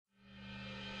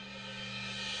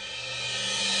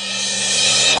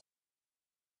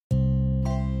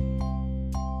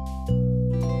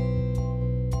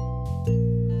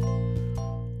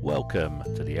Welcome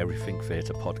to the Everything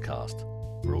Theatre podcast,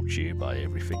 brought to you by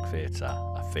Everything Theatre,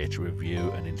 a theatre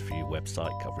review and interview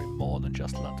website covering more than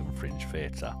just London Fringe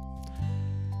Theatre.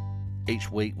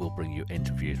 Each week we'll bring you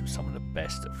interviews with some of the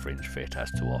best that Fringe Theatre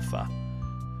has to offer.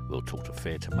 We'll talk to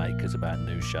theatre makers about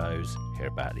new shows, hear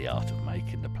about the art of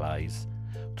making the plays,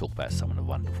 talk about some of the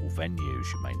wonderful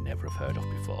venues you may never have heard of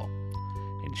before.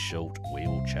 In short, we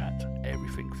will chat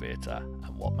everything theatre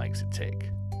and what makes it tick.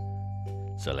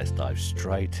 So let's dive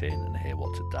straight in and hear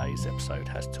what today's episode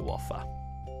has to offer.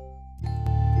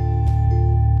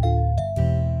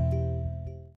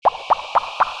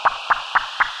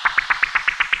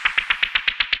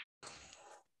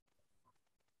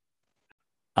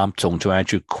 I'm talking to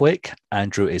Andrew Quick.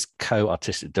 Andrew is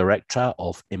co-artistic director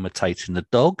of Imitating the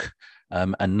Dog,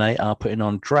 and they are putting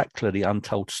on Dracula, the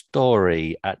Untold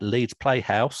Story at Leeds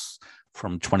Playhouse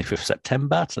from 25th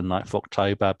September to 9th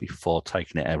October before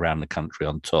taking it around the country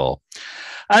on tour.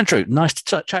 Andrew, nice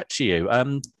to chat to you.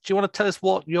 Do you want to tell us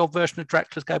what your version of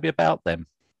Dracula is going to be about then?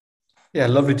 Yeah,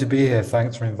 lovely to be here.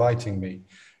 Thanks for inviting me.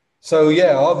 So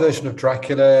yeah, our version of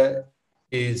Dracula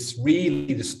is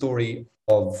really the story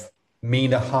of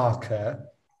Mina Harker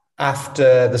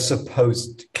after the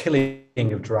supposed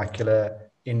killing of Dracula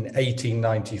in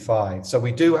 1895. So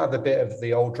we do have a bit of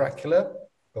the old Dracula,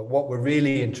 but what we're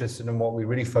really interested in, what we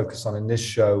really focus on in this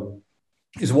show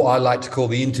is what I like to call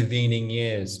the intervening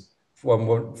years from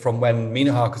when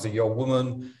Mina Harker's a young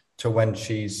woman to when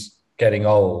she's getting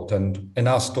old. And in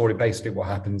our story, basically what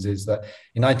happens is that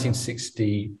in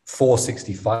 1964,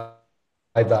 65,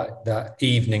 that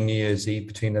evening, New Year's Eve,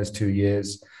 between those 2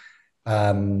 years,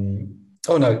 it's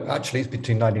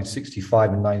between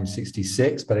 1965 and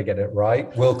 1966, better get it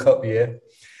right, World Cup year.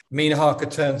 Mina Harker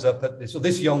turns up at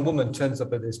this young woman turns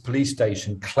up at this police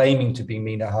station claiming to be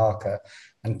Mina Harker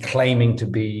and claiming to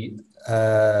be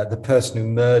the person who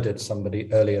murdered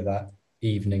somebody earlier that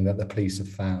evening that the police have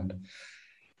found.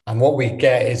 And what we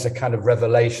get is a kind of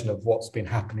revelation of what's been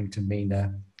happening to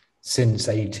Mina since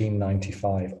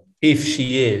 1895. If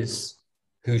she is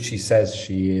who she says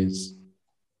she is,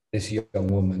 this young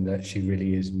woman, that she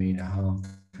really is Mina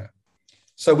Harker.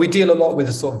 So we deal a lot with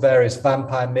the sort of various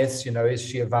vampire myths. You know, is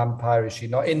she a vampire? Is she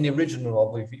not? In the original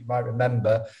novel, if you might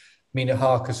remember, Mina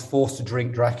Harker's forced to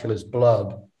drink Dracula's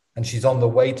blood, and she's on the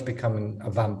way to becoming a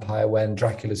vampire when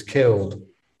Dracula's killed.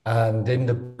 And in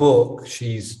the book,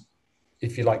 she's,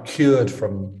 if you like, cured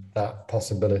from that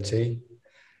possibility.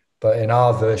 But in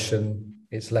our version,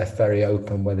 it's left very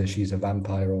open whether she's a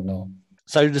vampire or not.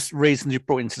 So the reason you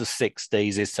brought into the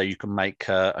 60s is so you can make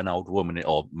her an old woman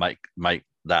or make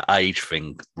that age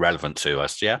thing relevant to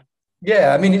us, yeah?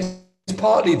 Yeah, I mean, it's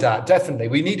partly that, definitely.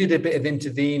 We needed a bit of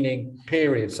intervening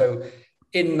period. So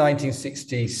in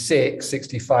 1966,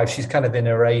 65, she's kind of in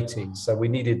her 80s. So we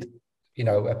needed,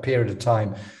 a period of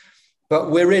time. But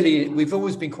we've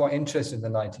always been quite interested in the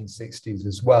 1960s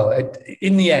as well.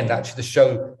 In the end, actually, the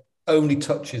show only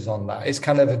touches on that. It's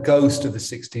kind of a ghost of the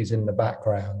 60s in the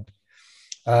background.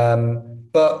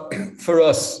 But for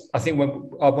us, I think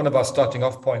one of our starting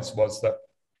off points was that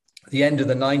the end of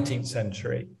the 19th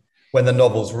century, when the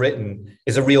novel's written,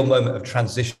 is a real moment of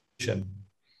transition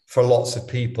for lots of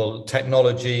people.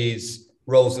 Technologies,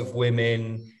 roles of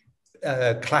women,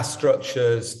 class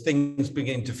structures, things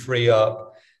begin to free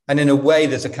up. And in a way,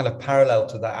 there's a kind of parallel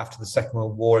to that after the Second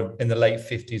World War in the late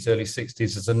 50s, early 60s.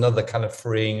 There's another kind of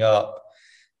freeing up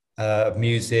of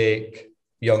music,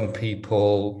 young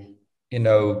people,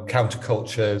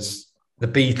 countercultures, the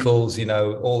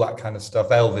Beatles, all that kind of stuff.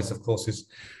 Elvis, of course, is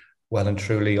well and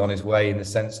truly on his way in the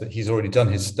sense that he's already done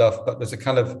his stuff, but there's a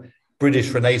kind of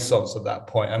British Renaissance at that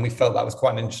point, and we felt that was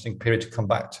quite an interesting period to come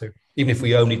back to, even if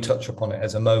we only touch upon it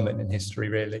as a moment in history,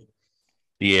 really.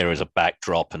 The era is a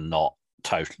backdrop and not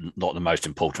the most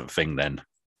important thing then.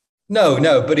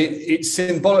 No, but it's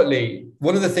symbolically,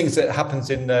 one of the things that happens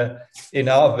in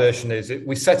our version is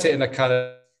we set it in a kind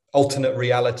of alternate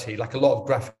reality, like a lot of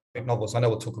graphic novels. I know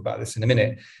we'll talk about this in a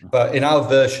minute, but in our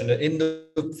version, in the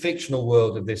fictional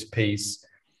world of this piece,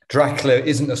 Dracula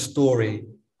isn't a story,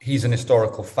 he's an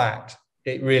historical fact.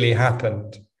 It really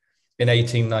happened in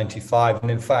 1895. And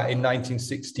in fact, in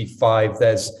 1965,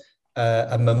 there's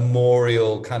a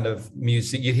memorial kind of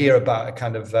music. You hear about a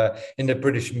kind of, in the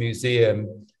British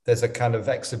Museum, there's a kind of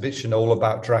exhibition all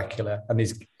about Dracula and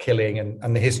his killing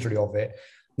and the history of it,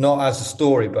 not as a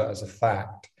story, but as a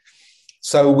fact.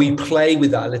 So we play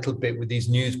with that a little bit with these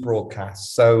news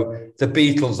broadcasts. So the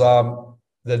Beatles are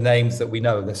the names that we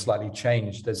know, they're slightly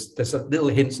changed. There's a little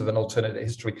hints of an alternate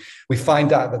history. We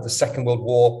find out that the Second World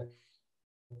War,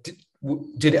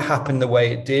 did it happen the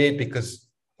way it did because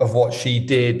of what she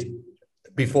did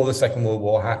before the Second World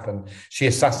War happened. She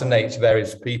assassinates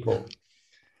various people.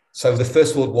 So the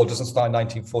First World War doesn't start in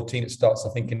 1914. It starts, I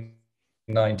think, in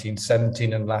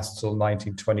 1917 and lasts till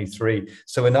 1923.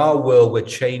 So in our world, we're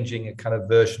changing a kind of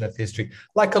version of history,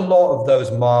 like a lot of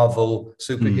those Marvel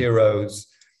superheroes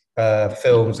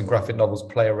films and graphic novels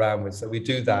play around with. So we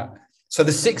do that. So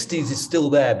the 60s is still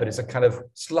there, but it's a kind of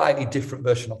slightly different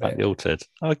version of it. Slightly altered.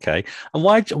 Okay. And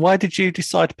why did you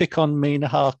decide to pick on Mina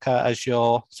Harker as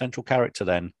your central character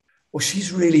then? Well,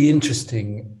 she's really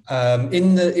interesting.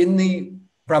 In the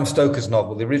Bram Stoker's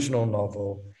novel, the original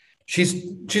novel, she's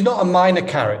not a minor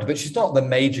character, but she's not the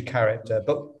major character.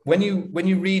 But when you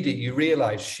read it, you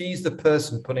realize she's the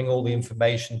person putting all the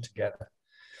information together.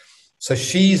 So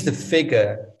she's the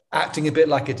figure acting a bit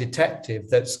like a detective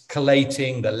that's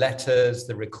collating the letters,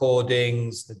 the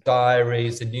recordings, the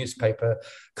diaries, the newspaper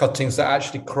cuttings that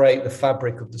actually create the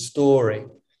fabric of the story.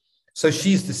 So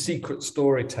she's the secret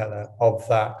storyteller of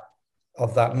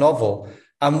that novel.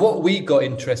 And what we got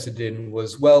interested in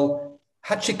was, well,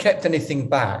 had she kept anything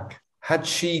back? Had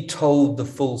she told the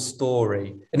full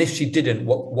story? And if she didn't,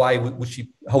 why was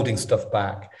she holding stuff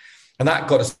back? And that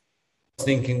got us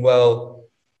thinking, well,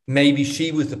 maybe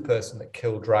she was the person that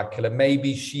killed Dracula.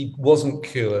 Maybe she wasn't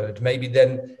cured. Maybe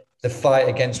then the fight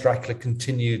against Dracula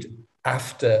continued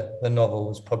after the novel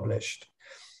was published.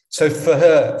 So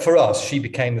for us, she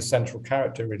became the central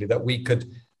character, really, that we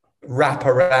could wrap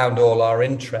around all our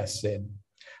interests in.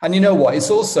 And you know what? It's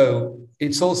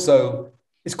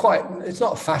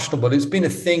not fashionable. It's been a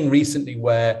thing recently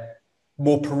where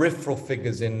more peripheral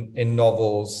figures in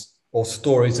novels or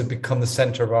stories have become the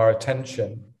center of our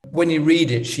attention. When you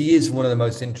read it, she is one of the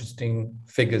most interesting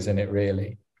figures in it,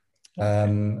 really.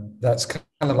 That's kind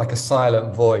of like a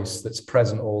silent voice that's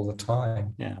present all the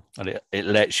time. Yeah, and it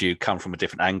lets you come from a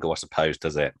different angle, I suppose,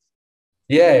 does it?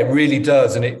 Yeah, it really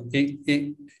does, and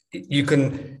you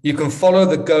can follow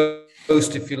the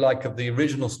ghost, if you like, of the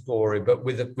original story, but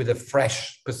with a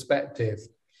fresh perspective,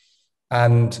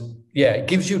 and yeah, it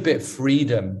gives you a bit of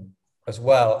freedom as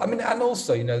well. I mean, and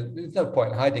also, there's no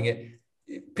point in hiding it.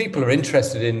 People are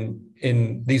interested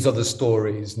in these other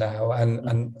stories now,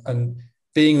 and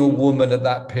being a woman at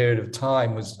that period of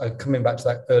time was, coming back to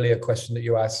that earlier question that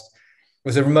you asked,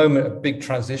 was a moment of big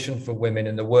transition for women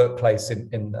in the workplace,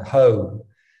 in the home,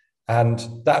 and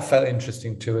that felt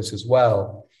interesting to us as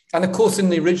well. And of course, in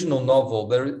the original novel,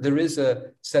 there is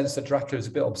a sense that Dracula is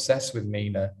a bit obsessed with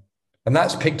Mina, and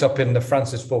that's picked up in the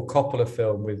Francis Ford Coppola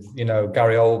film with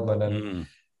Gary Oldman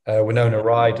and Winona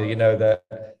Ryder.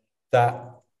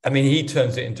 He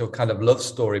turns it into a kind of love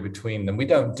story between them. We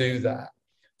don't do that.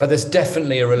 But there's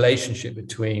definitely a relationship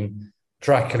between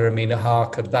Dracula and Mina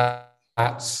Harker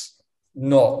it's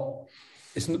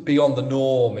beyond the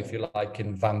norm, if you like,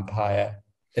 in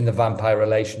the vampire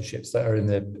relationships that are in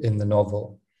the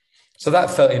novel. So that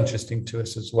felt interesting to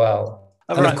us as well.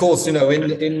 And of course, in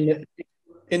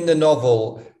the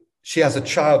novel, she has a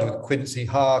child with Quincy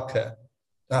Harker.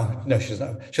 Oh, no, she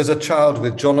doesn't. She has a child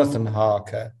with Jonathan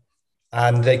Harker.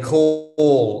 And they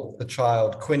call the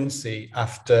child Quincy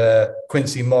after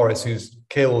Quincy Morris, who's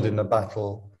killed in the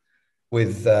battle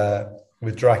with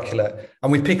Dracula.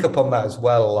 And we pick up on that as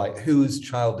well, like whose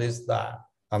child is that?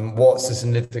 And what's the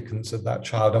significance of that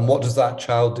child? And what does that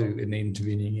child do in the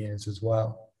intervening years as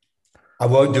well? I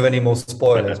won't do any more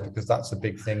spoilers because that's a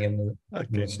big thing in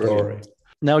the story. Brilliant.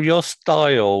 Now, your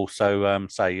style,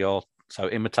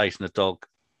 Imitating the Dog,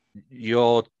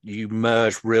 you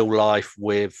merge real life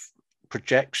with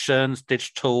projections,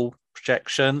 digital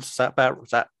projections. Is that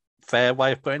a fair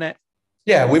way of putting it?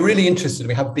 Yeah, we're really interested.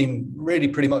 We have been really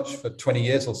pretty much for 20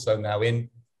 years or so now in,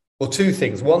 well, two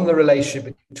things. One, the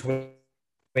relationship between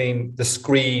the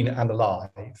screen and the live.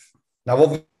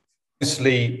 Now,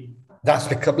 obviously, that's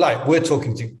because, like, we're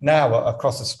talking to you now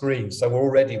across the screen. So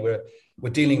we're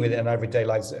dealing with it in everyday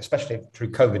lives, especially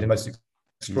through COVID in most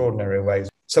extraordinary ways.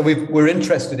 So we're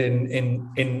interested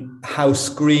in how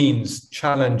screens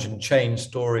challenge and change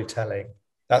storytelling.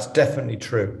 That's definitely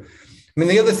true. I mean,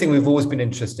 the other thing we've always been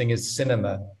interested in is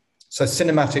cinema. So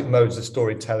cinematic modes of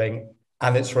storytelling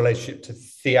and its relationship to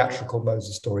theatrical modes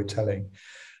of storytelling.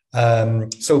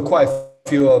 So quite a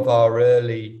few of our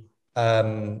early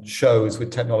shows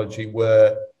with technology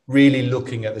were really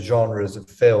looking at the genres of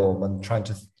film and trying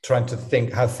to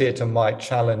think how theatre might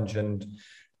challenge and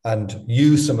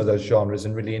use some of those genres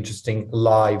in really interesting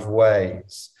live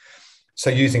ways. So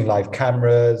using live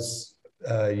cameras,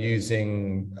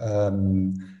 using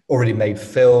already made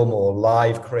film or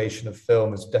live creation of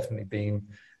film has definitely been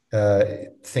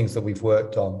things that we've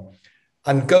worked on.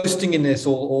 And ghosting in this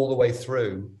all the way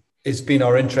through has been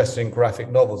our interest in graphic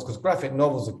novels, because graphic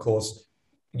novels, of course,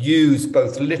 use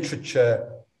both literature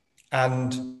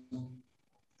and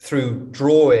through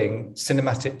drawing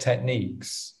cinematic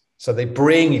techniques. So they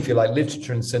bring, if you like,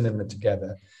 literature and cinema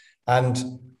together.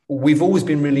 And we've always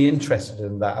been really interested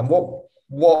in that. And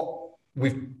what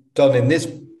we've done in this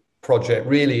project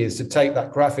really is to take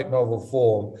that graphic novel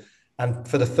form and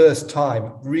for the first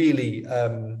time really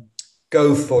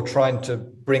go for trying to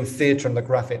bring theatre and the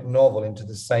graphic novel into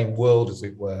the same world, as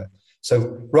it were.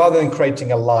 So rather than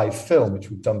creating a live film, which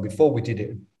we've done before, we did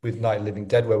it with Night of the Living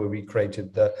Dead, where we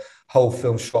recreated the whole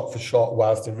film shot for shot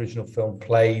whilst the original film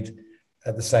played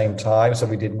at the same time. So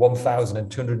we did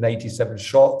 1,287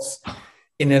 shots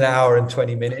in an hour and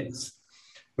 20 minutes,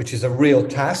 which is a real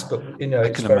task, but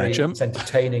it's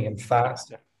entertaining and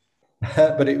fast.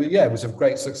 But it was a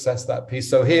great success, that piece.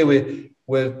 So here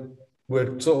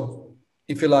we're sort of,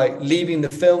 if you like, leaving the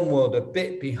film world a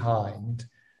bit behind.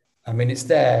 I mean, it's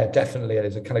there definitely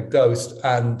as a kind of ghost,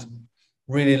 and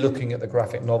really looking at the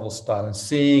graphic novel style and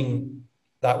seeing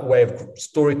that way of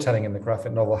storytelling in the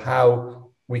graphic novel,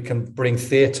 how we can bring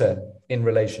theatre in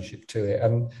relationship to it.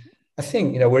 And I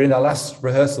think, we're in our last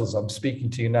rehearsals. I'm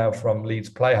speaking to you now from Leeds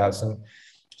Playhouse, and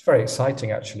it's very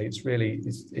exciting, actually. It's really,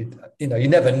 you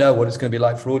never know what it's going to be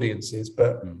like for audiences,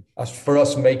 but as for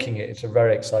us making it, it's a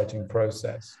very exciting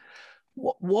process.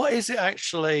 What is it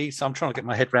actually? So I'm trying to get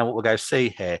my head around what we'll go see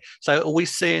here. So are we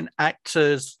seeing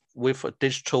actors with a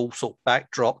digital sort of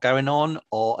backdrop going on,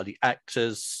 or are the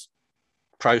actors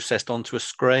processed onto a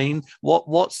screen?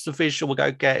 What's the visual we'll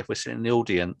go get if we're sitting in the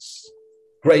audience?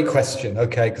 Great question.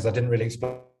 Okay, because I didn't really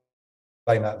explain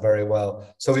that very well.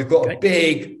 So we've got a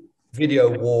big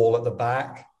video wall at the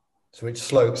back, so it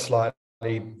slopes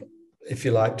slightly, if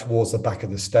you like, towards the back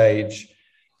of the stage.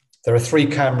 There are 3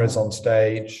 cameras on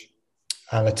stage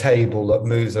and a table that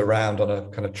moves around on a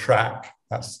kind of track.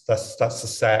 That's the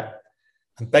set.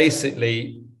 And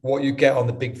basically, what you get on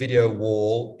the big video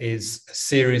wall is a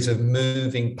series of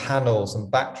moving panels and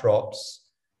backdrops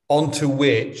onto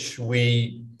which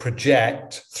we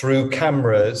project through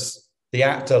cameras the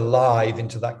actor live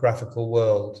into that graphical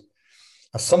world.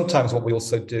 And sometimes what we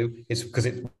also do is, because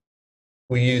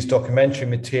we use documentary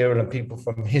material and people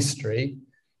from history.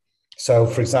 So,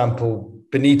 for example,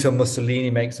 Benito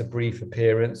Mussolini makes a brief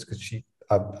appearance because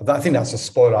I think that's a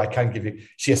spoiler I can give you.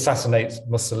 She assassinates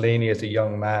Mussolini as a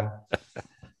young man.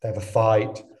 They have a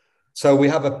fight. So we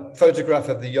have a photograph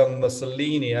of the young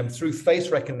Mussolini, and through face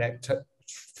recognition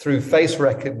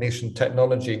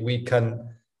technology, we can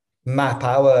map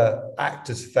our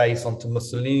actor's face onto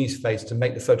Mussolini's face to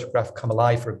make the photograph come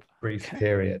alive for a brief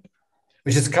period,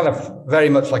 which is kind of very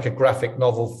much like a graphic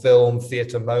novel, film,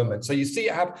 theatre moment. So you see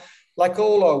it happen, like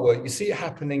all our work, you see it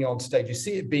happening on stage, you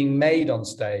see it being made on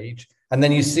stage, and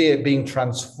then you see it being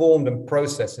transformed and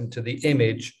processed into the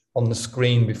image on the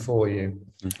screen before you.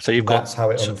 So that's how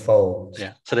it unfolds.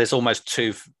 Yeah. So there's almost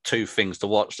two things to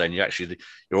watch. Then you're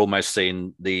almost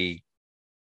seeing the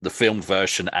filmed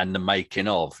version and the making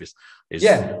of.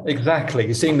 Yeah, exactly.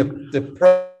 You're seeing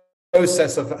the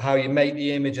process of how you make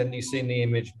the image, and you're seeing the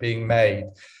image being made.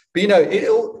 But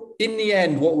in the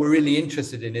end, what we're really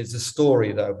interested in is the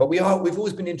story, though. But we've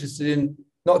always been interested in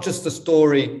not just the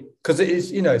story, because it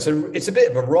is, it's a bit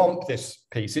of a romp, this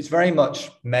piece. It's very much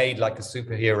made like a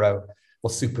superhero or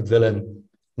supervillain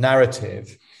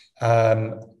narrative.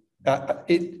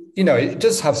 It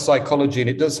does have psychology and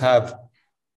it does have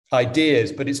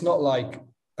ideas, but it's not like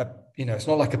it's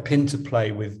not like a pin to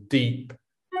play with deep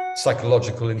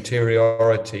psychological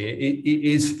interiority. It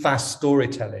is fast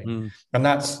storytelling, and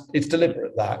it's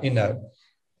deliberate, that.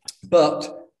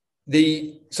 But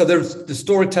there's the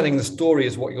storytelling. The story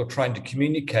is what you're trying to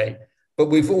communicate, but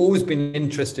we've always been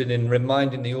interested in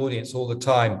reminding the audience all the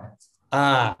time,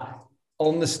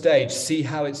 on the stage, see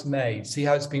how it's made, see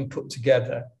how it's been put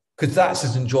together, because that's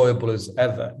as enjoyable as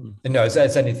ever,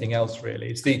 as anything else, really.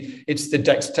 It's the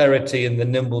dexterity and the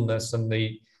nimbleness and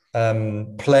the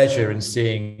pleasure in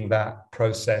seeing that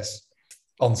process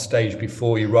on stage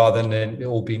before you, rather than it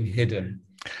all being hidden.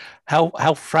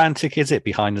 How frantic is it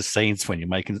behind the scenes when you're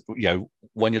making,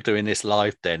 when you're doing this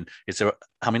live? Then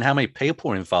how many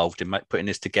people are involved in putting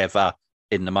this together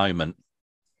in the moment?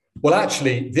 Well,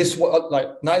 actually, this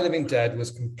like Night of the Living Dead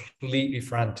was completely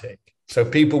frantic. So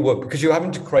people were, because you're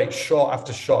having to create shot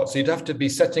after shot. So you'd have to be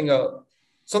setting up,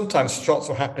 sometimes shots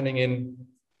were happening in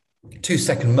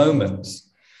 2-second moments.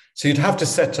 So you'd have to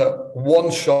set up one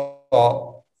shot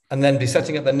and then be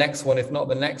setting up the next one, if not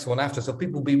the next one after. So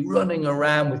people would be running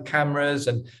around with cameras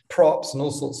and props and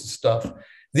all sorts of stuff.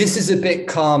 This is a bit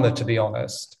calmer, to be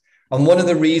honest. And one of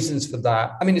the reasons for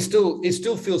that, I mean, it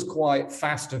still feels quite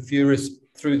fast and furious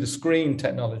through the screen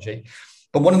technology.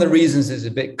 But one of the reasons it's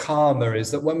a bit calmer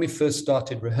is that when we first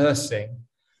started rehearsing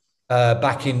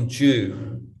back in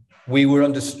June, we were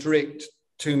under strict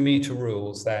 2-meter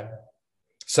rules then.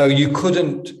 So you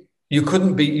couldn't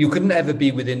ever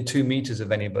be within 2 meters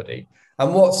of anybody.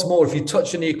 And what's more, if you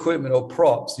touch any equipment or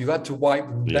props, you had to wipe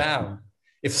them down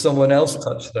if someone else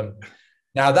touched them.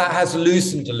 Now that has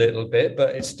loosened a little bit,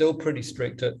 but it's still pretty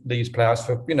strict at these playhouse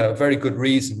for, very good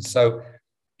reasons. So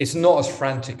it's not as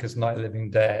frantic as Night of the Living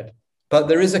Dead, but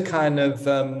there is a kind of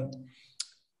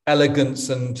elegance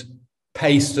and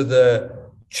pace to the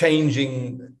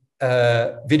changing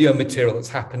video material that's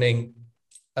happening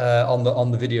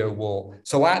on the video wall.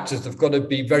 So actors have got to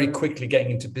be very quickly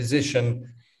getting into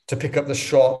position to pick up the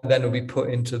shot, and then it'll be put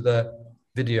into the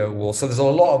video wall. So there's a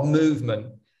lot of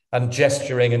movement and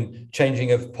gesturing and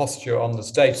changing of posture on the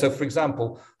stage. So for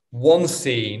example, one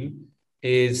scene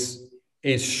is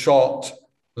shot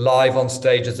live on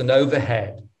stage as an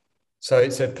overhead. So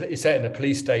it's set in a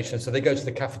police station. So they go to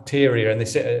the cafeteria and they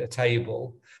sit at a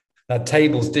table. Now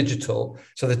table's digital.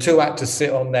 So the two actors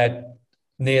sit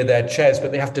near their chairs,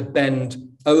 but they have to bend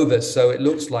over. So it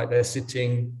looks like they're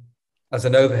sitting as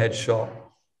an overhead shot.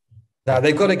 Now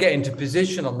they've got to get into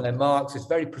position on their marks. It's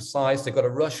very precise. They've got to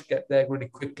rush, get there really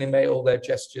quickly, make all their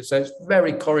gestures. So it's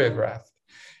very choreographed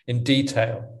in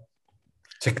detail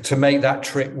to make that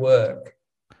trick work.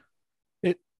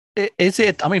 Is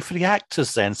it? I mean, for the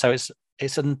actors then, so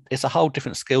it's a whole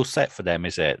different skill set for them,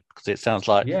 is it? Because it sounds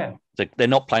like they're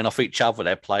not playing off each other;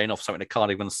 they're playing off something they can't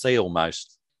even see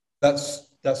almost. That's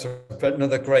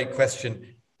another great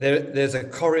question. There's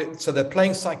so they're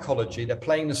playing psychology, they're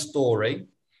playing the story.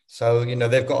 So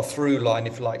they've got a through line,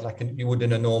 if you like you would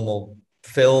in a normal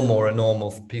film or a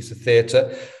normal piece of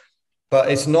theatre. But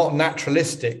it's not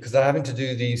naturalistic because they're having to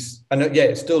do these. And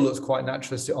it still looks quite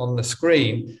naturalistic on the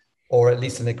screen, or at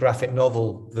least in the graphic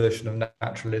novel version of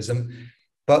naturalism.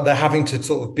 But they're having to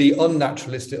sort of be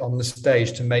unnaturalistic on the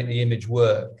stage to make the image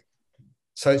work.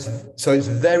 So it's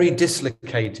very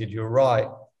dislocated. You're right,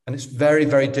 and it's very,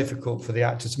 very difficult for the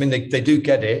actors. I mean, they do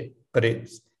get it, but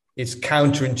it's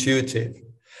counterintuitive.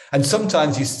 And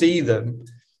sometimes you see them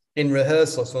in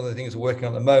rehearsals. One of the things we're working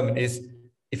on at the moment is,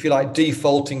 if you like,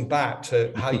 defaulting back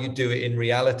to how you do it in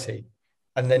reality.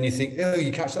 And then you think,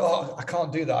 you catch, I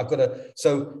can't do that. I've got to.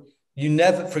 So you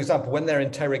never, for example, when they're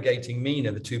interrogating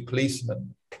Mina, the two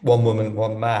policemen, one woman,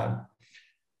 one man,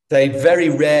 they very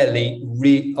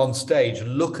rarely on stage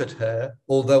look at her,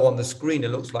 although on the screen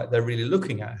it looks like they're really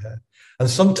looking at her. And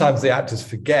sometimes the actors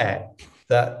forget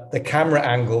that the camera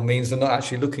angle means they're not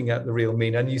actually looking at the real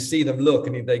Mina, and you see them look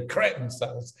and they correct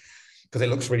themselves because it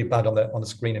looks really bad on the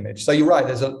screen image. So you're right,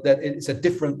 it's a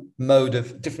different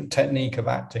different technique of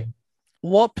acting.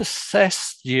 What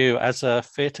possessed you as a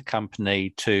theatre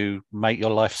company to make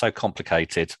your life so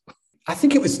complicated? I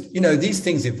think it was, these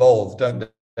things evolve, don't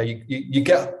they? You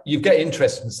get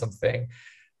interested in something,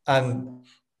 and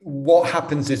what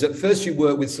happens is at first you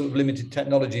work with sort of limited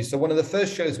technology. So one of the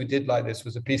first shows we did like this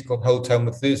was a piece called Hotel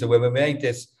Methuselah, where we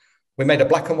made a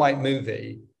black and white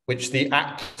movie, which the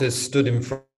actors stood in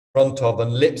front of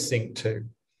and lip synced to.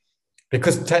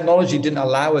 Because technology didn't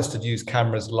allow us to use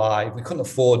cameras live. We couldn't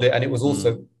afford it. And it was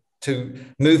also to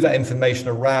move that information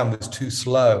around was too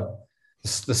slow.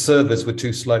 The servers were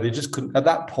too slow. They just couldn't, at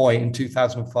that point in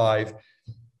 2005,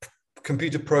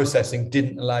 computer processing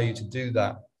didn't allow you to do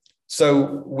that.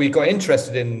 So we got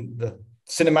interested in the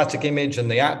cinematic image and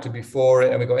the actor before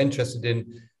it, and we got interested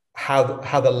in how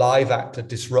the live actor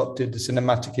disrupted the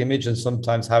cinematic image, and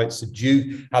sometimes how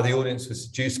the audience was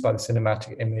seduced by the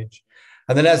cinematic image.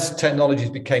 And then as technologies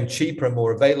became cheaper and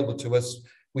more available to us,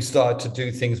 we started to do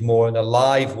things more in a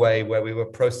live way, where we were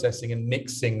processing and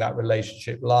mixing that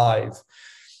relationship live.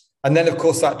 And then, of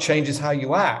course, that changes how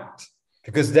you act,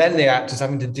 because then the actor's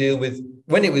having to deal with,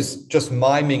 when it was just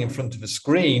miming in front of a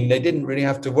screen, they didn't really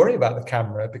have to worry about the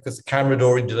camera because the camera had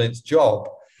already done its job.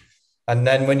 And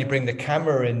then when you bring the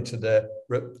camera into the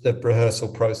rehearsal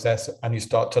process and you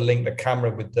start to link the camera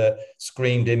with the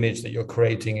screened image that you're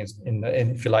creating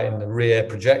if you like, in the rear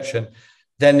projection,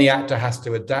 then the actor has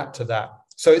to adapt to that.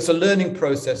 So it's a learning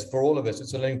process for all of us.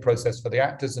 It's a learning process for the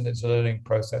actors, and it's a learning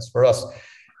process for us.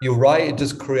 You're right,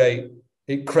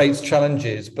 it creates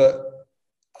challenges, but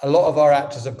a lot of our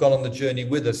actors have gone on the journey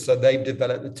with us, so they've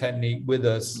developed the technique with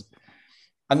us.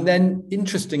 And then,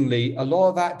 interestingly, a lot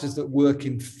of actors that work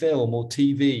in film or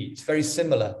TV, it's very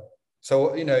similar.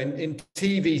 So, in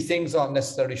TV, things aren't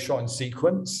necessarily shot in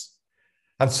sequence.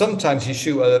 And sometimes you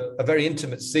shoot a very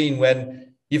intimate scene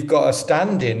when you've got a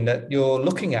stand-in that you're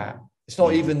looking at. It's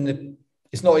not even,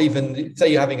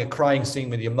 say you're having a crying scene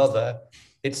with your mother,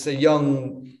 it's a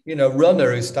young,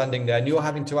 runner who's standing there, and you're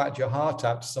having to act your heart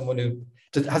out to someone who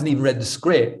hasn't even read the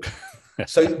script.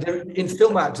 So in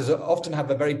film, actors often have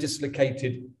a very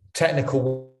dislocated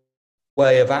technical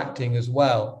way of acting as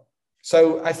well.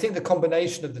 So I think the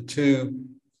combination of the two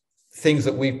things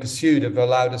that we've pursued have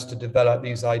allowed us to develop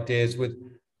these ideas with,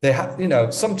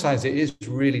 sometimes it is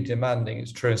really demanding,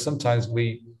 it's true. Sometimes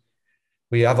we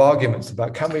have arguments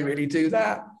about, can we really do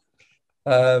that?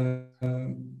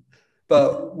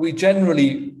 But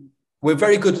we're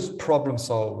very good as problem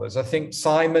solvers. I think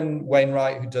Simon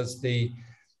Wainwright, who does the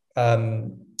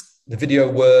video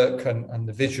work and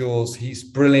the visuals, he's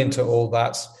brilliant at all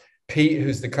that. Pete,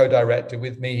 who's the co-director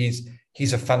with me,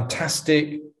 he's a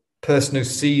fantastic person who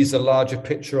sees a larger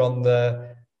picture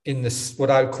in this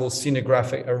what I would call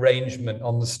scenographic arrangement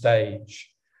on the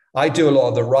stage. I do a lot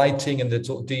of the writing and the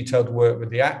sort of detailed work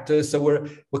with the actors, so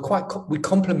we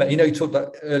complement. You talked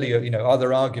about earlier. Are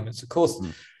there arguments? Of course,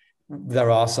 there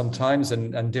are sometimes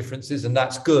and differences, and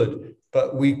that's good.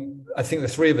 But I think the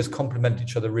three of us complement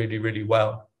each other really, really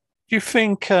well. Do you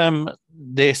think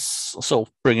this sort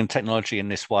of bringing technology in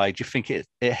this way, do you think it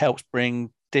helps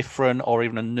bring different or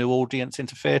even a new audience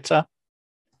into theatre?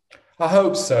 I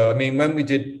hope so. I mean, when we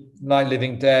did Night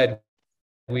Living Dead,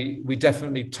 we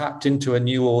definitely tapped into a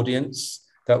new audience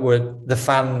that were the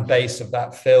fan base of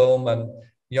that film, and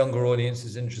younger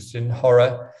audiences interested in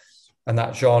horror and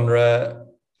that genre.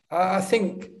 I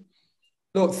think,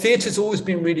 look, theatre's always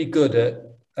been really good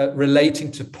at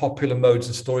relating to popular modes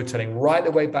of storytelling, right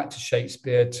the way back to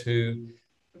Shakespeare, to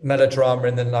melodrama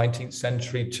in the 19th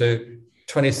century, to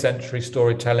 20th century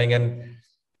storytelling. And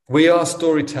we are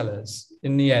storytellers.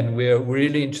 In the end, we're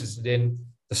really interested in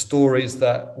the stories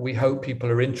that we hope people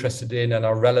are interested in and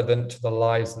are relevant to the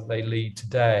lives that they lead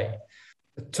today.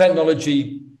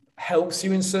 Technology helps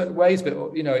you in certain ways, but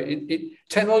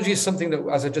technology is something that,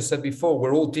 as I just said before,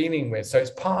 we're all dealing with. So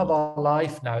it's part of our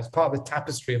life now. It's part of the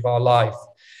tapestry of our life.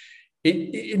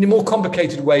 In more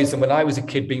complicated ways than when I was a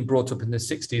kid being brought up in the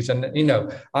 60s. And,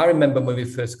 I remember when we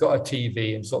first got a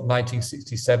TV in sort of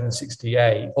 1967,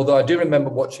 68, although I do remember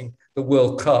watching the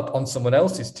World Cup on someone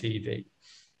else's TV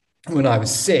when I was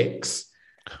 6.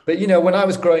 But, when I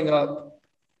was growing up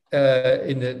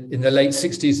in the late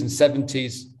 60s and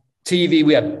 70s, TV,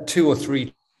 we had 2 or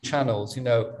 3 channels.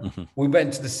 We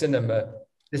went to the cinema.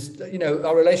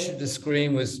 Our relationship to the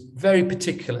screen was very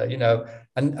particular,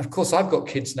 and of course I've got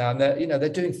kids now, and they're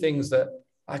doing things that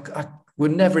I were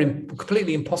never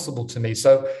completely impossible to me.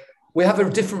 So we have a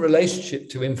different relationship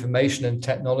to information and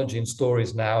technology and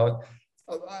stories now.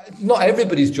 Not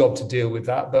everybody's job to deal with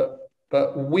that,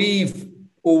 but we've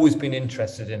always been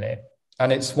interested in it,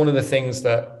 and it's one of the things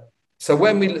that. So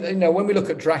when we look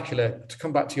at Dracula, to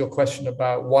come back to your question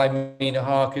about why Mina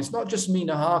Harker, it's not just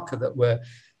Mina Harker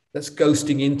that's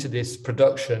ghosting into this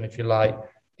production, if you like.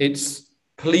 It's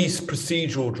police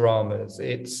procedural dramas.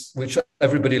 It's, which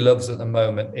everybody loves at the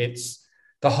moment. It's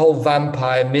the whole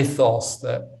vampire mythos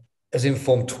that has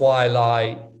informed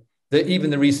Twilight,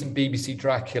 even the recent BBC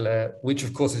Dracula, which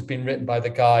of course has been written by the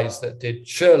guys that did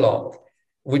Sherlock,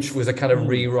 which was a kind of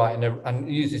rewrite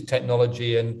and uses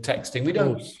technology and texting. We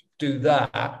don't do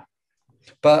that,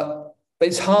 but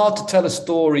it's hard to tell a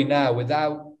story now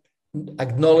without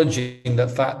acknowledging the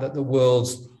fact that the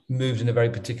world's moved in a very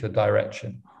particular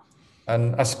direction.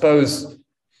 And I suppose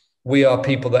we are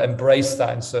people that embrace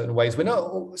that in certain ways.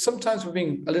 Sometimes we're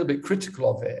being a little bit critical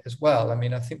of it as well. I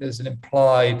mean, I think there's an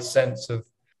implied sense of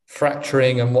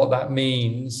fracturing and what that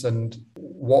means and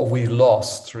what we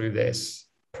lost through this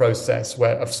process,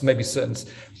 where of maybe certain.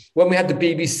 When we had the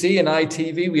BBC and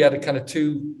ITV, we had a kind of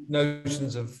 2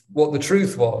 notions of what the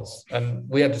truth was, and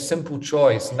we had a simple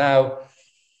choice. Now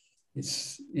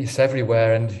it's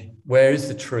everywhere, and where is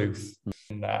the truth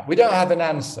in that? We don't have an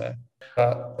answer,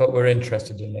 but we're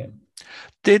interested in it.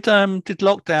 Did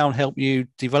lockdown help you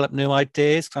develop new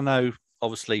ideas? I know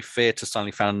obviously theatre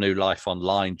suddenly found new life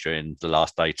online during the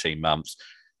last 18 months.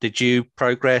 Did you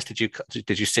progress? Did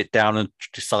you sit down and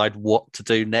decide what to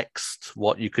do next?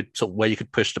 Where you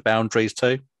could push the boundaries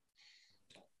to?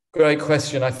 Great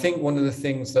question. I think one of the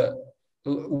things that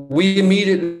we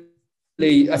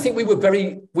immediately, I think we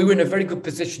were in a very good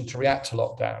position to react to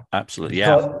lockdown. Absolutely,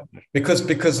 yeah.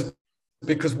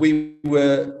 Because we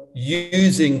were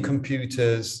using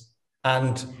computers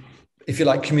and, if you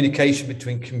like, communication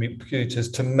between computers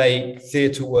to make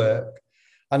theatre work.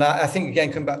 And I think,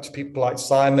 again, come back to people like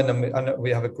Simon, and we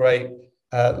have a great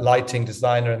lighting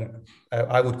designer, and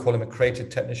I would call him a creative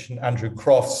technician, Andrew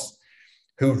Crofts,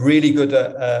 who's really good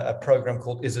at a program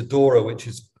called Isadora, which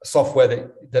is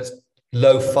software that's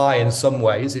lo-fi in some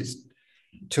ways. It's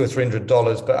 $200 or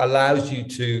 $300, but allows you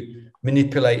to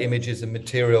manipulate images and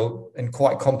material in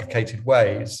quite complicated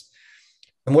ways.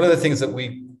 And one of the things that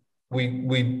we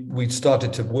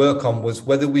started to work on was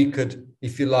whether we could,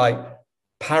 if you like,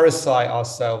 parasite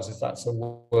ourselves, if that's a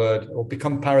word, or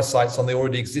become parasites on the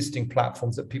already existing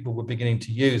platforms that people were beginning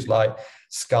to use, like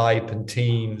Skype and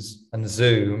Teams and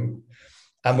Zoom,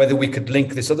 and whether we could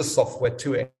link this other software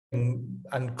to it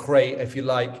and create, if you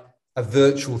like, a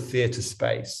virtual theatre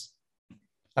space.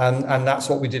 And that's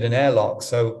what we did in Airlock.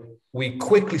 So we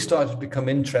quickly started to become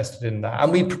interested in that.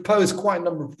 And we proposed quite a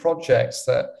number of projects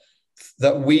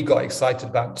that we got excited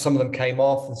about. Some of them came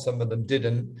off and some of them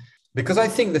didn't, because I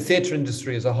think the theatre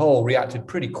industry as a whole reacted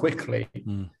pretty quickly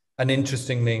and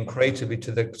interestingly and creatively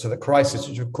to the crisis,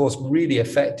 which of course really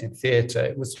affected theatre.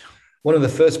 It was one of the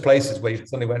first places where you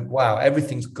suddenly went, wow,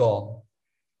 everything's gone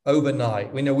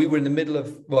overnight. We were in the middle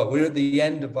of, we were at the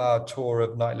end of our tour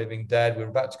of Night Living Dead. We were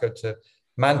about to go to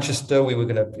Manchester. We were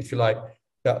going to, if you like,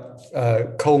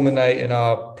 culminate in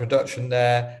our production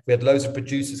there. We had loads of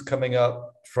producers coming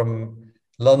up from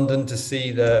London to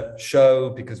see the show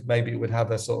because maybe it would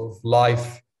have a sort of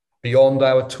life beyond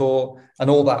our tour, and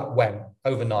all that went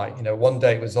overnight. One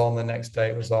day it was on, the next day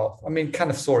it was off. I mean,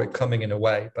 kind of saw it coming in a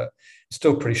way, but it's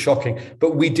still pretty shocking.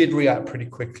 But we did react pretty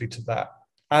quickly to that.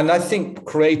 And I think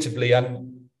creatively,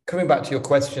 and coming back to your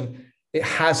question, it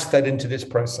has fed into this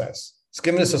process. It's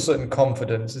given us a certain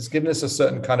confidence. It's given us a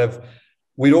certain kind of,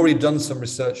 we'd already done some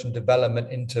research and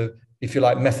development into, if you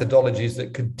like, methodologies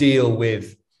that could deal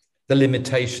with the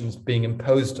limitations being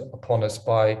imposed upon us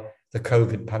by the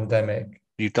COVID pandemic.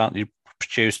 You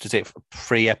produced, is it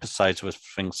 3 episodes of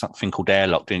something called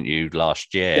Airlock, didn't you,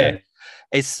 last year? Yeah.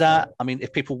 Is that, I mean,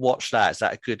 if people watch that, is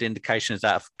that a good indication? Does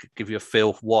that give you a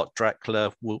feel for what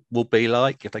Dracula will be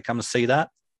like if they come and see that?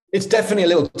 It's definitely a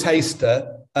little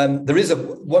taster.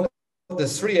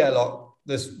 There's 3 Airlock.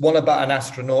 There's one about an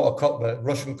astronaut, a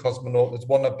Russian cosmonaut. There's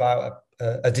one about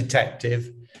a detective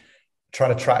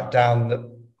trying to track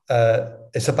down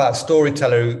it's about a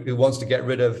storyteller who wants to get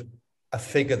rid of a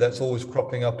figure that's always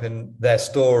cropping up in their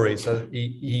story. So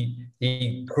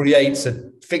he creates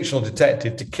a fictional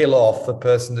detective to kill off the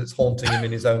person that's haunting him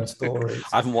in his own stories.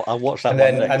 I watched that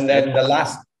and then the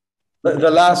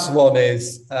last one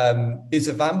is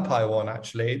a vampire one,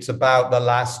 actually. It's about the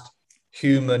last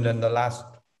human and the last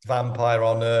vampire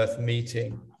on Earth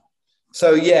meeting.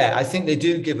 So yeah, I think they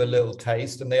do give a little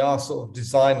taste, and they are sort of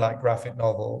designed like graphic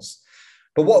novels.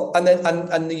 But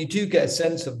and you do get a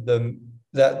sense of them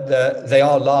that they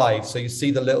are live. So you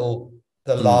see the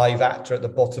live actor at the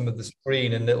bottom of the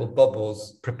screen in little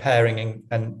bubbles preparing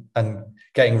and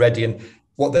getting ready. And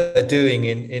what they're doing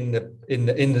in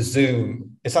the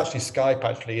Zoom, it's actually Skype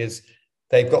actually, is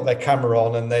they've got their camera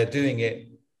on and they're doing it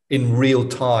in real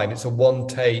time. It's a one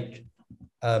take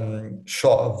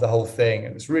shot of the whole thing.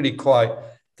 And it's really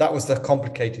that was the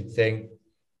complicated thing.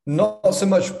 Not so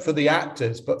much for the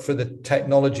actors, but for the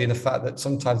technology and the fact that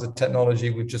sometimes the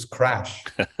technology would just crash.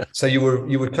 So you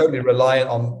were totally reliant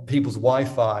on people's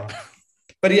Wi-Fi.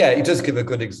 But yeah, it does give a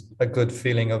good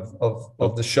feeling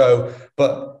of the show.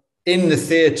 But in the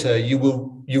theatre,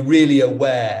 you're really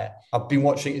aware. I've been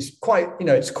watching. It's quite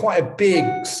a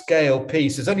big scale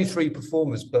piece. There's only 3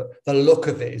 performers, but the look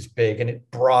of it is big and it's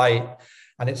bright,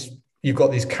 and you've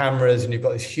got these cameras and you've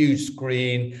got this huge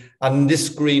screen, and this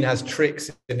screen has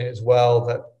tricks in it as well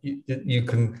that you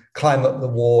can climb up the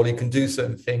wall, you can do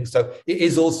certain things. So it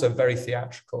is also very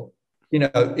theatrical.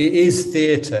 It is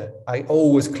theatre. I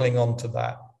always cling on to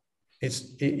that.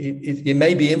 It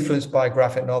may be influenced by a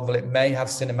graphic novel. It may have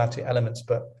cinematic elements,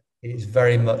 but it is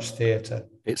very much theatre.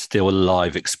 It's still a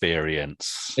live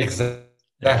experience.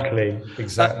 Exactly.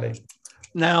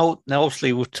 Now,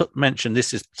 obviously, we've mentioned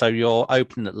this is, so you're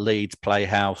opening at Leeds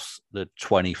Playhouse the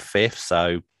 25th,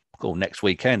 so next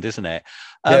weekend, isn't it?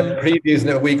 Previews in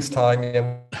a week's time,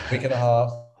 week and a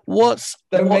half.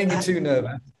 Don't make me too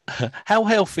nervous. How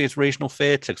healthy is regional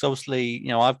theatre? Because obviously,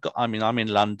 I'm in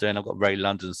London. I've got a very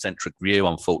London-centric view.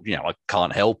 Unfortunately, I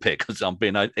can't help it because I'm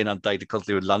being inundated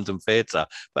constantly with London theatre.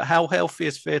 But how healthy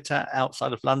is theatre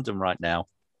outside of London right now?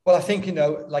 Well, I think,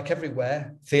 like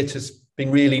everywhere, theatre's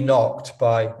been really knocked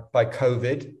by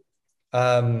COVID.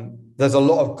 There's a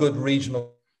lot of good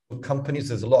regional companies.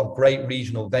 There's a lot of great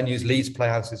regional venues. Leeds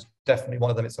Playhouse is definitely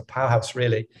one of them. It's a powerhouse,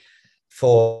 really,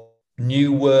 for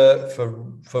new work,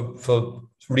 for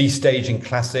restaging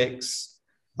classics.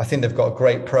 I think they've got a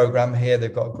great program here.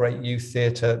 They've got a great youth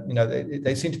theatre.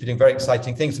 They seem to be doing very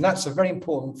exciting things, and that's a very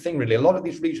important thing, really. A lot of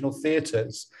these regional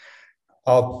theatres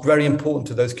are very important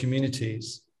to those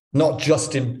communities, not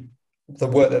just in the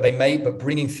work that they make, but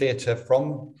bringing theatre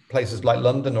from places like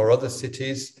London or other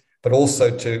cities, but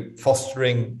also to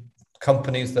fostering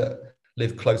companies that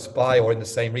live close by or in the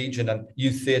same region, and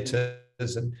youth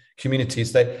theatres and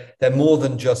communities. They're more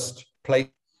than just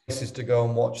places to go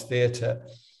and watch theatre.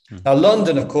 Now,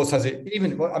 London, of course, has it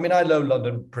even. I mean, I know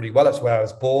London pretty well. That's where I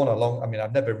was born.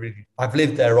 I've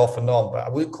lived there off and on, but I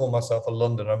wouldn't call myself a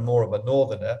Londoner. I'm more of a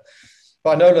northerner. But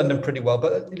I know London pretty well.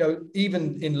 But,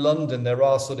 even in London, there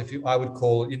are sort of, I would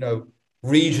call,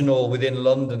 regional within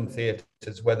London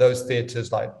theatres, where those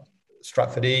theatres like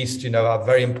Stratford East, have a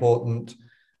very important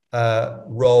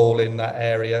role in that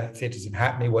area, theatres in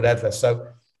Hackney, whatever. So,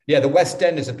 yeah, the West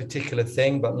End is a particular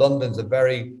thing, but London's a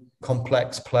very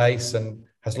complex place and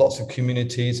has lots of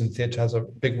communities, and theatre has a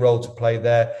big role to play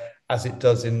there, as it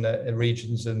does in the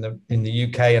regions in the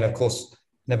UK, and of course,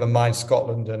 never mind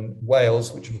Scotland and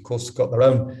Wales, which of course got their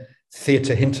own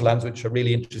theatre hinterlands, which are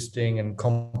really interesting and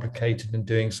complicated and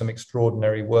doing some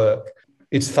extraordinary work.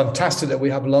 It's fantastic that we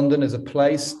have London as a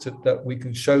place that we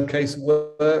can showcase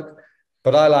work,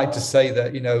 but I like to say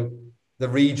that the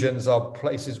regions are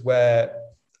places where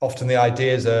often the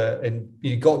ideas are, and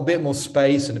you've got a bit more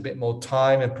space and a bit more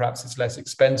time, and perhaps it's less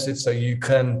expensive, so you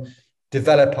can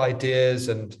develop ideas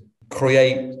and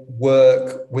create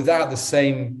work without the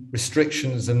same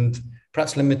restrictions and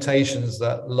perhaps limitations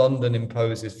that London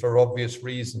imposes for obvious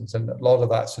reasons. And a lot of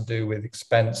that's to do with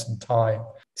expense and time.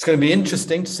 It's going to be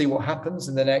interesting to see what happens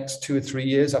in the next 2 or 3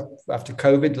 years after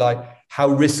COVID, like how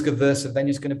risk averse a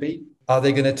venue is going to be. Are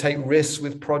they going to take risks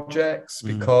with projects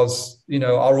because,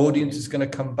 our audience is going to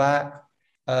come back?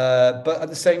 But at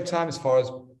the same time, as far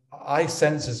as I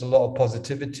sense, there's a lot of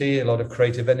positivity, a lot of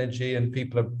creative energy, and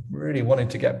people are really wanting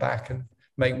to get back and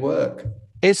make work.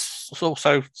 It's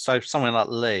also, so somewhere like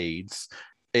Leeds,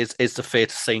 is the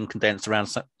theatre scene condensed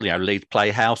around, Leeds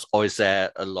Playhouse, or is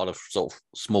there a lot of sort of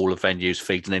smaller venues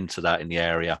feeding into that in the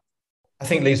area? I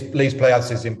think Leeds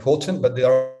Playhouse is important, but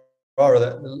there are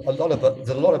a lot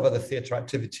of other theatre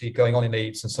activity going on in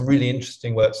Leeds, and some really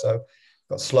interesting work. So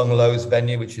got Slunglows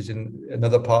venue, which is in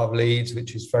another part of Leeds,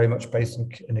 which is very much based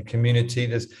in a community.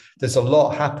 There's a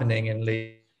lot happening in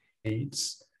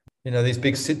Leeds. These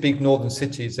big northern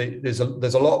cities, there's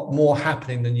a lot more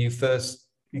happening than you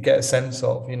get a sense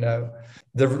of.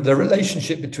 The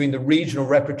relationship between the regional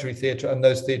repertory theatre and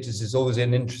those theatres is always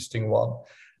an interesting one,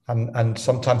 and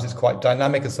sometimes it's quite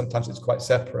dynamic and sometimes it's quite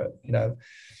separate.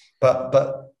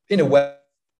 But in a way,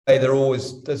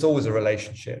 there's always a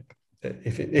relationship.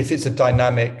 If it's a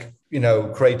dynamic,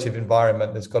 creative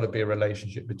environment, there's got to be a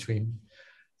relationship between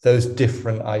those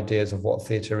different ideas of what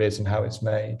theatre is and how it's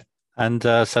made. And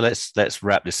so let's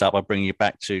wrap this up by bringing you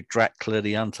back to Dracula,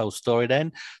 the Untold Story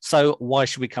then. So why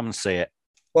should we come and see it?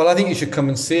 Well, I think you should come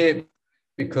and see it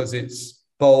because it's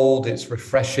bold, it's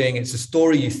refreshing, it's a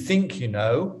story you think you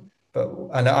know.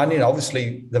 And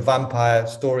obviously the vampire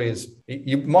story is,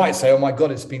 you might say, oh my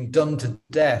God, it's been done to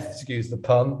death, excuse the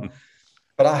pun.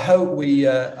 But I hope we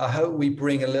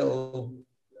bring a little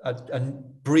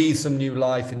and breathe some new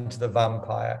life into the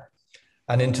vampire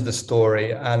and into the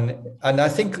story. And I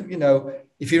think,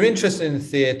 if you're interested in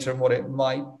theatre and what it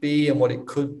might be and what it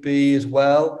could be as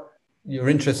well, you're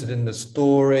interested in the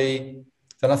story,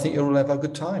 then I think you'll have a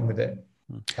good time with it.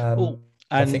 I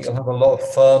think you'll have a lot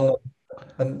of fun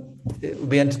and it will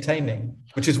be entertaining,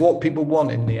 which is what people want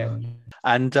in the end.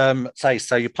 And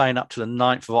so you're playing up to the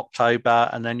 9th of October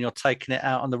and then you're taking it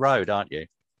out on the road, aren't you?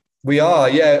 We are,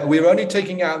 yeah. We were only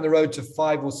taking it out on the road to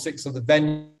 5 or 6 of the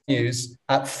venues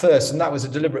at first, and that was a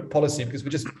deliberate policy because we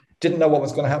just didn't know what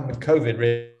was going to happen with COVID,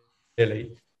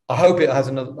 really. I hope it has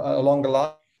a longer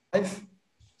life.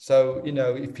 So,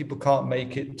 if people can't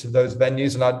make it to those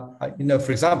venues, and I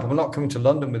for example, we're not coming to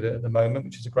London with it at the moment,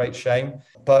 which is a great shame.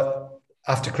 But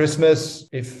after Christmas,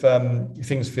 if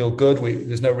things feel good,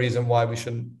 there's no reason why we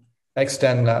shouldn't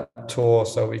extend that tour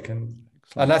so we can.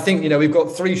 And I think, we've got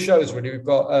 3 shows really. We've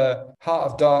got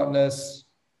Heart of Darkness,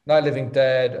 Night Living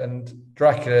Dead, and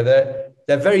Dracula.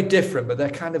 They're very different, but they're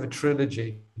kind of a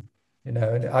trilogy.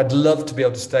 I'd love to be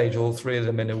able to stage all 3 of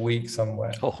them in a week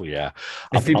somewhere. Oh yeah,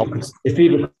 if people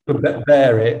could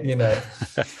bear it,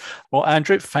 Well,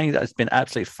 Andrew, thank you. That's been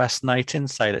absolutely fascinating.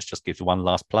 So let's just give one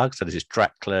last plug. So this is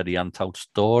Dracula, the Untold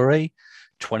Story,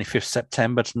 25th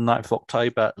September to 9th of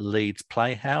October, Leeds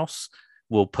Playhouse.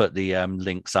 We'll put the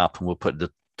links up and we'll put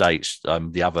the dates,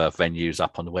 the other venues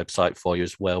up on the website for you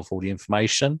as well for all the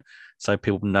information, so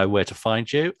people know where to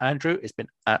find you. Andrew, it's been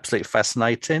absolutely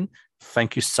fascinating.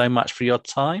 Thank you so much for your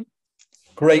time.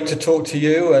 Great to talk to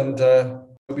you, and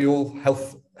hope you're all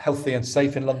healthy and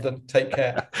safe in London. Take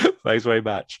care. Thanks very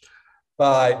much.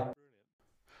 Bye.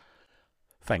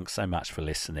 Thanks so much for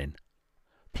listening.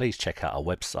 Please check out our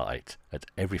website at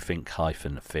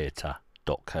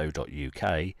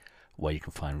everything-theatre.co.uk, where you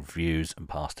can find reviews and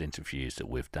past interviews that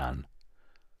we've done.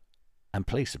 And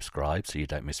please subscribe so you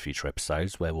don't miss future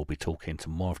episodes where we'll be talking to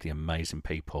more of the amazing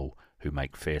people who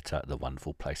make theatre the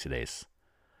wonderful place it is.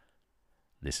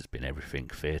 This has been Everything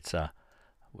Theatre.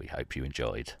 We hope you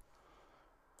enjoyed.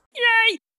 Yay!